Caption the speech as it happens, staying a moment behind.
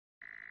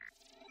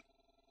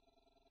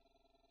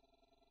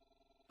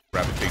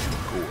Gravitational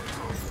core.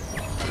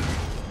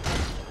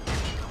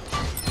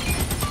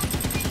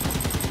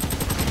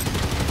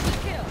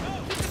 Kill.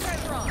 Keep the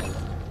pressure on.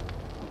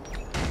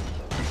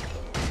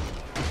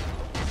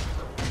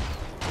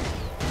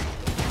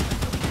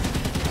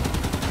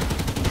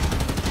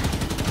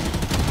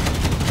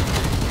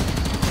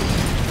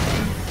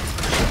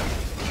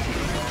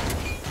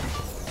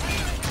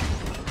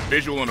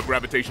 Visual on the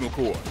gravitational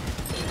core.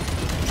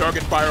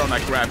 Target fire on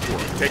that grav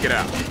core. Take it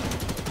out.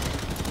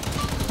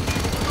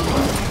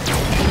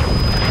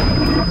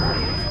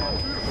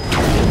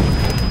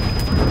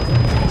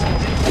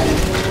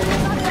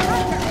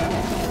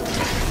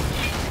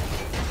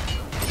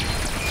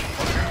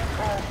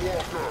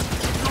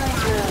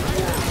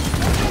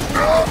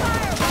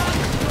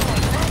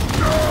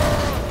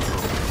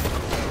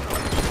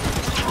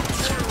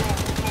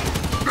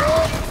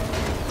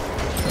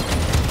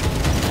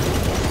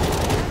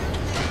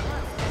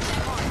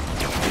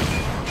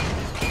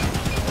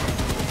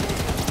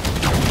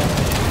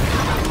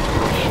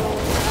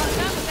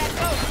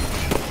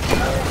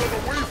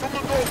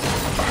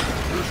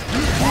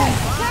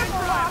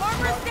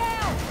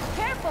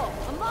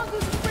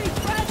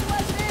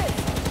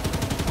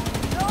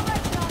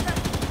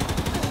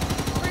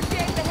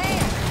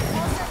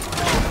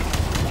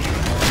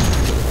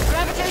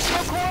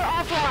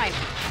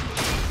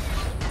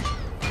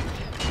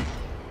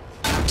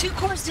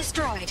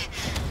 Destroyed.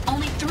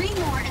 Only 3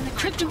 more and the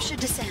cryptum should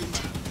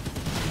descend.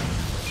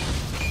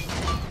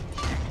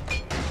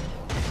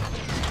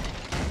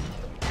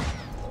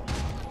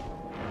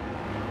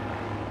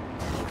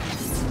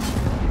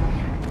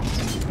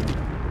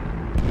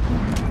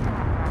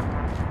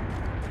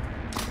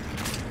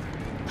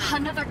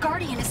 Another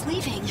Guardian is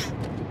leaving.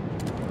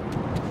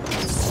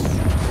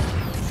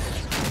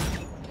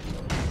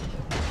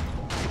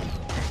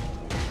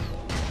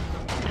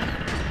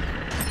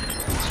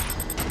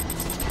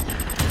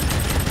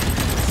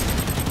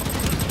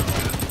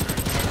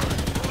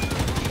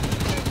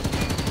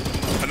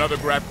 Another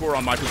grav core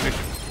on my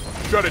position.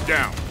 Shut it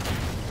down.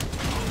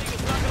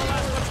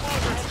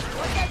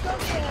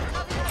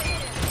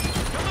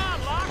 Come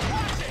on, Locke,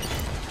 watch it.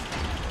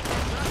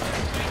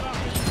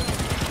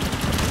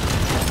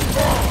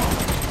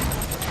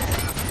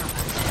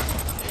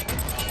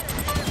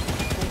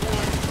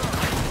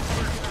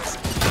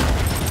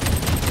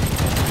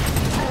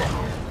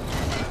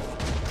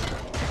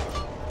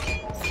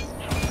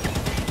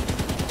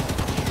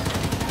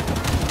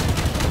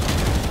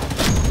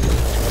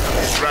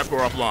 Grav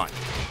core offline.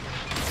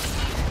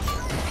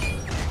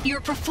 You're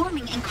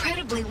performing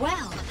incredibly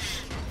well.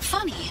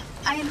 Funny,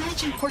 I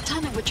imagine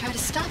Cortana would try to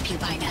stop you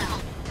by now.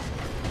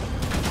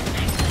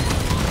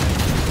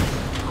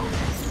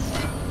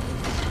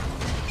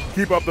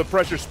 Keep up the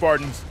pressure,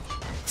 Spartans.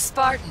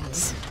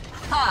 Spartans.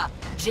 Ha!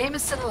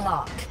 Jameson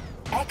Locke.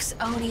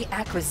 Ex-Oni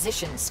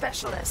acquisition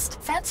specialist.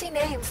 Fancy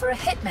name for a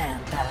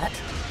hitman, that.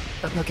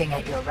 But looking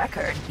at your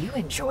record, you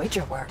enjoyed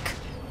your work.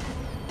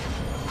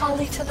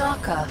 Holly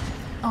Tanaka.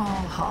 Oh,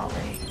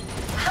 Holly.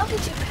 How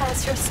did you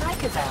pass your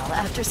psych eval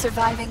after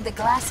surviving the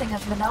glassing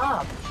of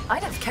Manab?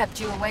 I'd have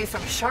kept you away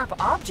from sharp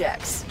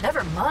objects,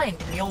 never mind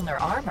Mjolnir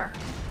armor.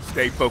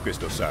 Stay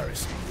focused,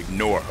 Osiris.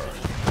 Ignore her.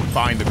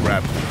 Find the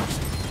grav cores.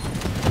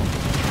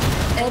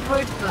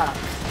 Edward Buck.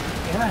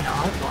 You're an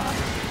odd one.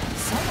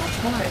 So much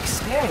more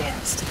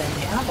experienced than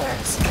the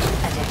others.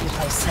 And yet you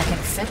play second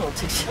fiddle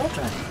to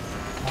children.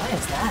 Why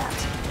is that?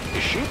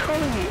 Is she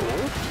calling me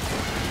old?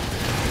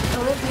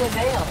 Olivia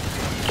Vale.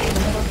 The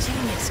little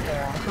genius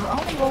girl who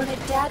only wanted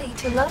Daddy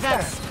to love her.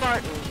 That's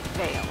Spartan,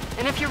 Vale.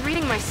 And if you're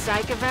reading my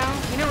psych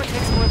eval, you know it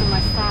takes more than my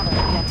father to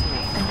get to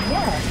me. And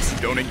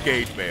yet... Don't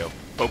engage, Vale.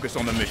 Focus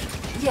on the mission.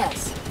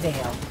 Yes,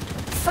 Vale.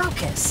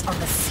 Focus on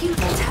the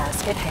futile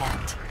task at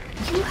hand.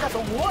 You have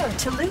a war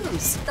to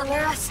lose. The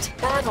last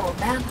battle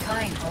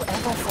mankind will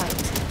ever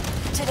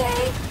fight.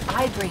 Today,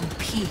 I bring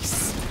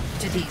peace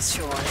to these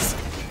shores.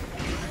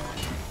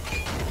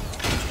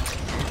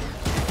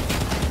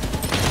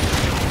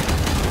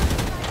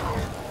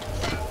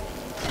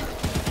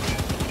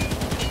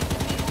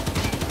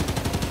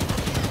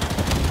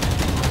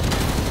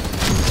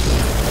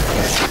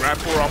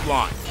 Grav core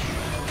offline.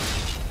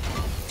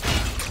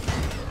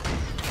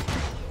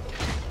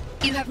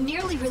 You have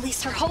nearly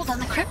released her hold on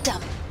the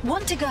cryptum.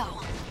 1 to go.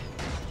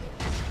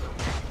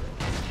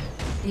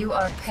 You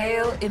are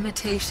pale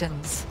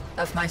imitations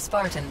of my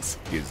Spartans.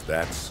 Is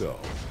that so?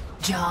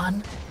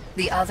 John,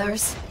 the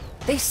others,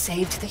 they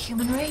saved the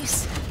human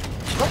race.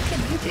 What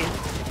can you do?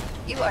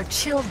 You are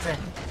children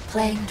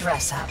playing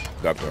dress-up.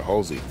 Dr.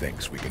 Halsey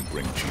thinks we can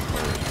bring Chief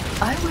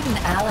home. I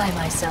wouldn't ally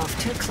myself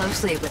too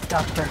closely with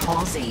Dr.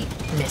 Halsey,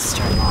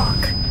 Mr.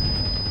 Locke.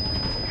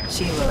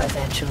 She will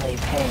eventually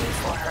pay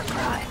for her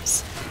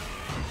crimes.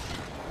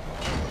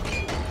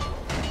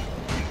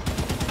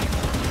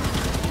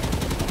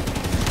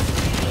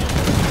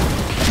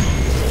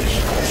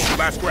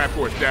 Last grav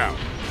core's down.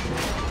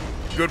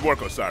 Good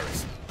work,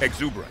 Osiris.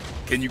 Exuberant.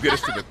 Can you get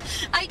us to the...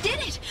 I did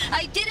it!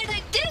 I did it!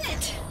 I did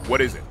it! What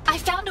is it? I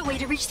found a way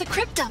to reach the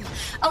cryptum.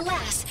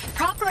 Alas,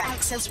 proper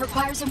access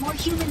requires a more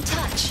human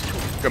touch.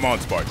 Come on,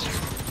 Spartans.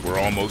 We're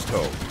almost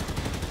home.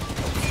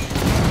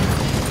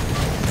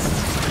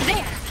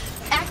 There!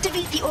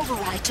 Activate the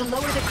override to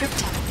lower the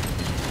cryptum.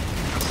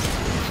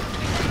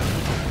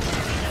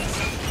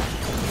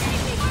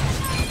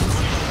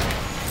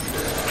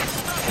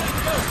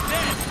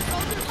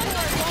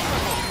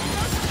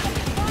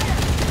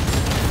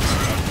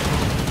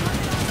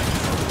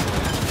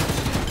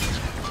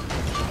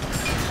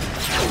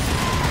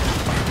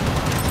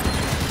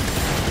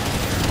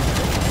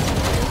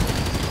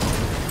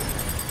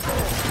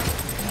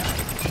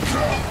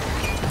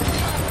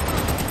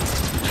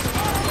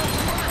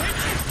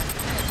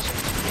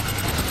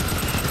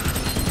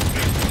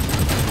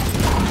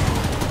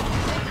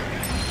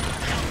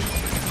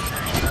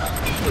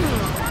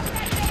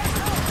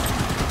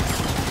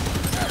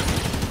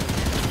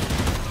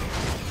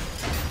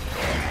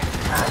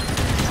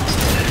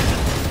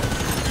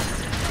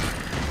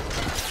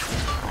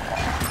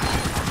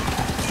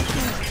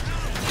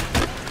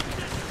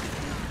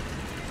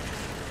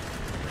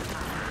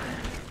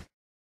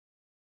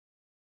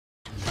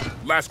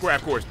 Last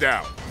grab course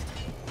down.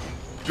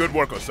 Good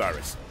work,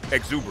 Osiris.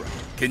 Exuberant.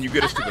 Can you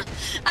get us to the...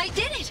 I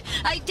did it!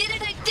 I did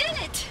it! I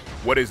did it!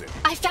 What is it?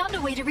 I found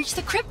a way to reach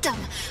the cryptum.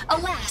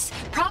 Alas,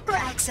 proper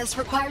access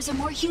requires a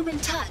more human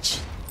touch.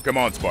 Come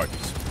on,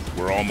 Spartans.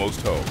 We're almost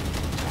home.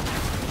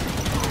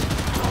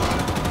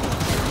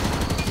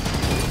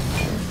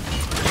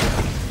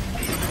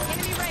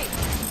 Enemy raid.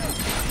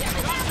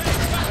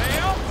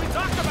 Hey, we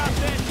talked about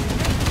this.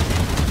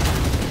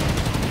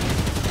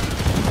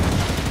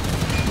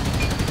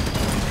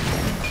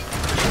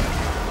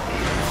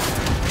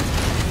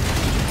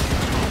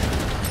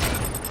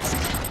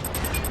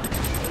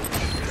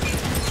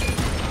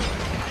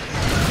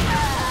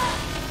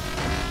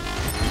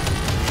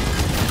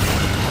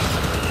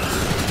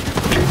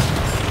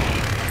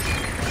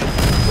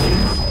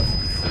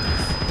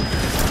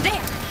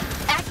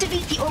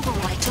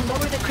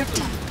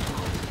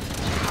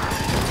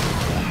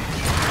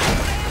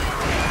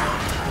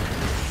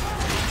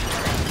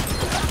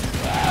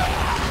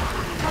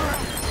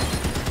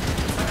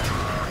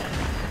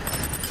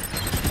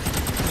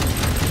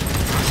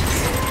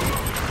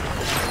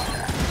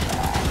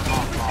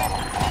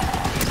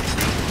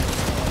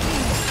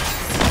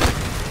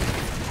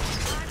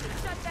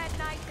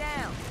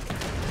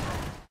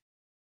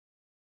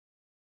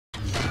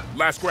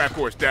 Last grab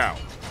course down.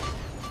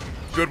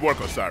 Good work,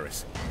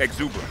 Osiris.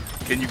 Exuberant.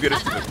 Can you get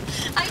us to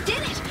the... I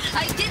did it!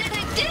 I did it!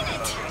 I did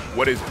it!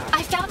 What is it?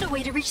 I found a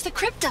way to reach the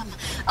cryptum.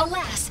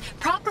 Alas,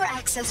 proper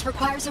access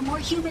requires a more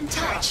human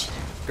touch.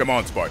 Come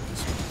on,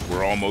 Spartans.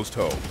 We're almost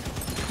home.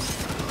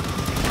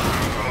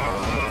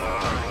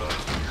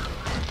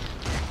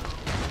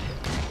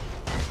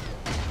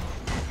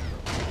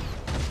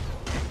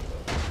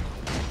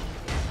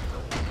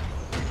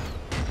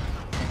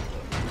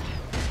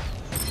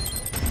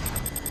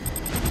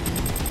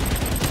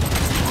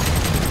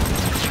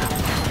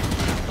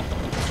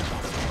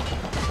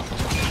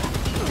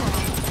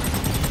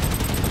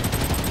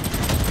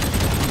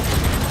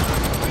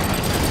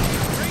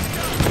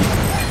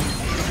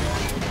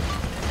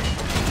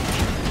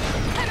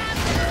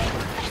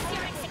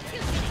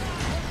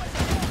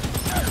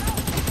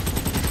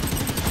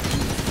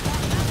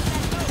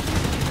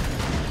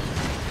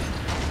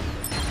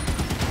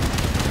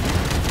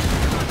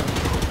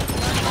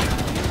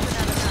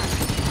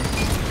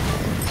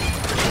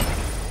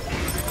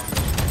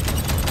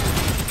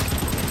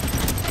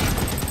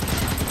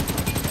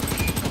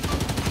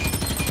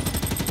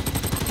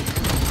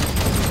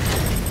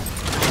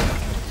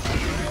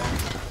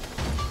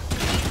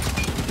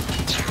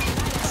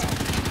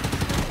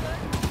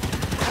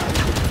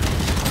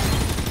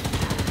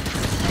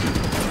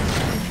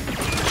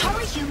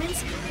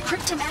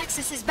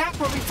 Access is back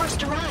where we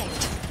first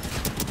arrived.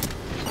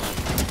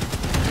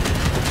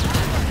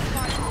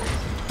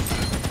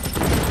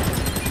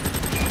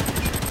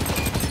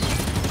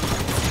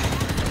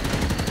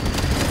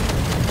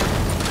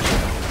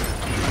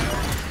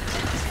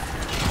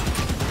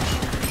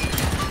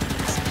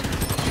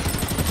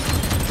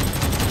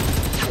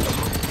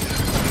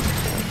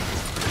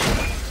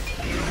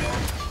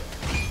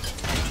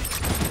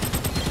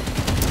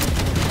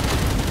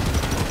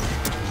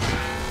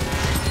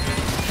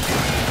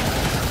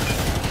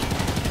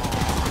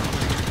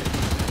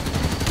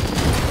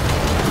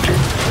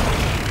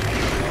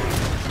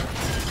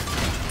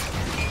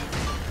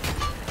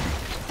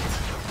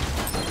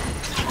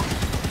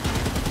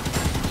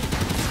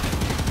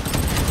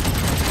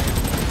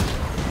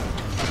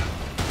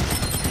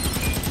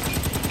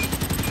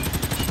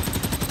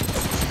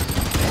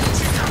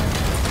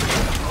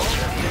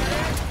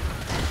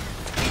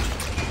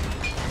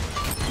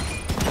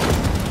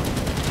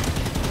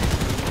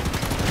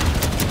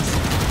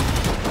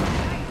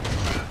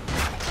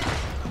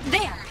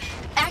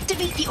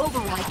 The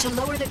override to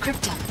lower the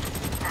cryptum.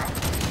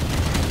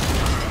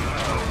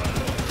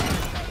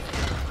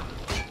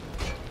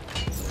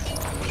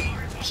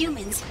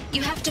 Humans,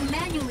 you have to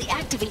manually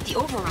activate the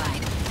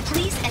override.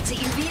 Please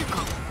exit your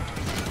vehicle.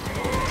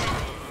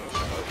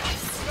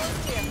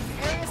 Ghost here.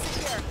 Area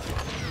secure.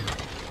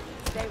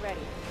 Stay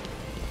ready.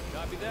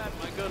 Copy that.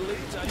 My good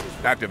leads. I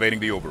just... Activating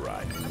the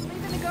override. I'm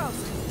leaving the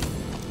ghost.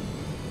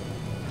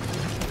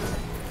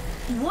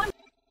 One